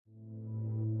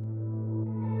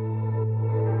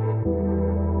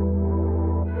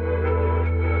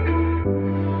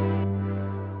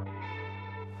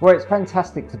Well, it's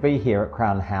fantastic to be here at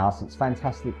Crown House. It's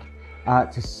fantastic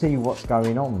to see what's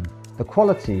going on. The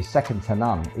quality is second to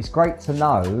none. It's great to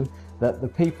know that the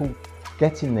people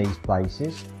getting these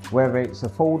places, whether it's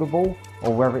affordable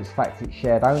or whether it's fact it's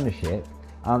shared ownership,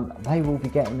 they will be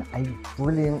getting a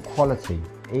brilliant quality.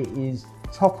 It is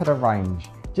top of the range.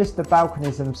 Just the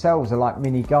balconies themselves are like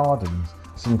mini gardens.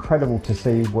 It's incredible to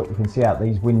see what you can see out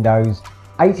these windows.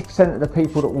 80% of the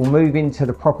people that will move into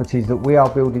the properties that we are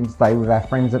building today with our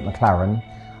friends at McLaren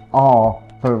are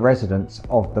for residents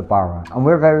of the borough. And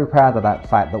we're very proud of that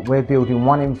fact that we're building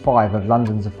 1 in 5 of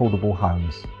London's affordable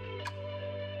homes.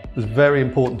 It was very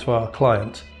important to our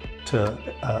client to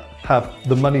have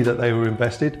the money that they were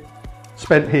invested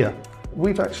spent here.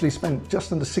 We've actually spent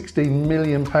just under £16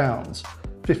 million,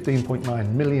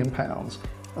 £15.9 million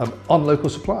on local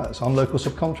suppliers, on local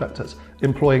subcontractors,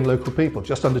 employing local people,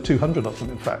 just under 200 of them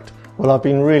in fact. Well, I've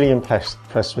been really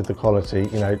impressed with the quality.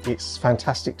 You know, it's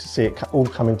fantastic to see it all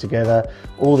coming together,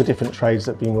 all the different trades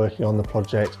that have been working on the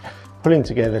project, pulling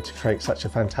together to create such a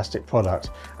fantastic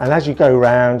product. And as you go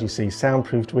around, you see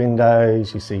soundproofed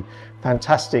windows, you see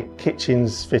fantastic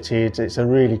kitchens fitted. It's a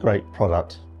really great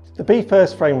product. The Be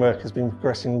First framework has been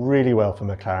progressing really well for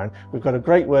McLaren. We've got a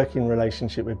great working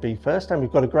relationship with Be First, and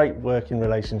we've got a great working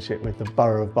relationship with the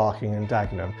Borough of Barking and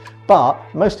Dagenham. But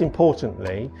most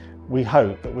importantly, we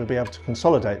hope that we'll be able to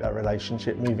consolidate that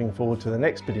relationship moving forward to the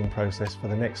next bidding process for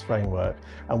the next framework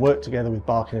and work together with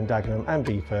Barking and Dagenham and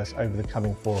Be First over the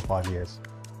coming 4 or 5 years.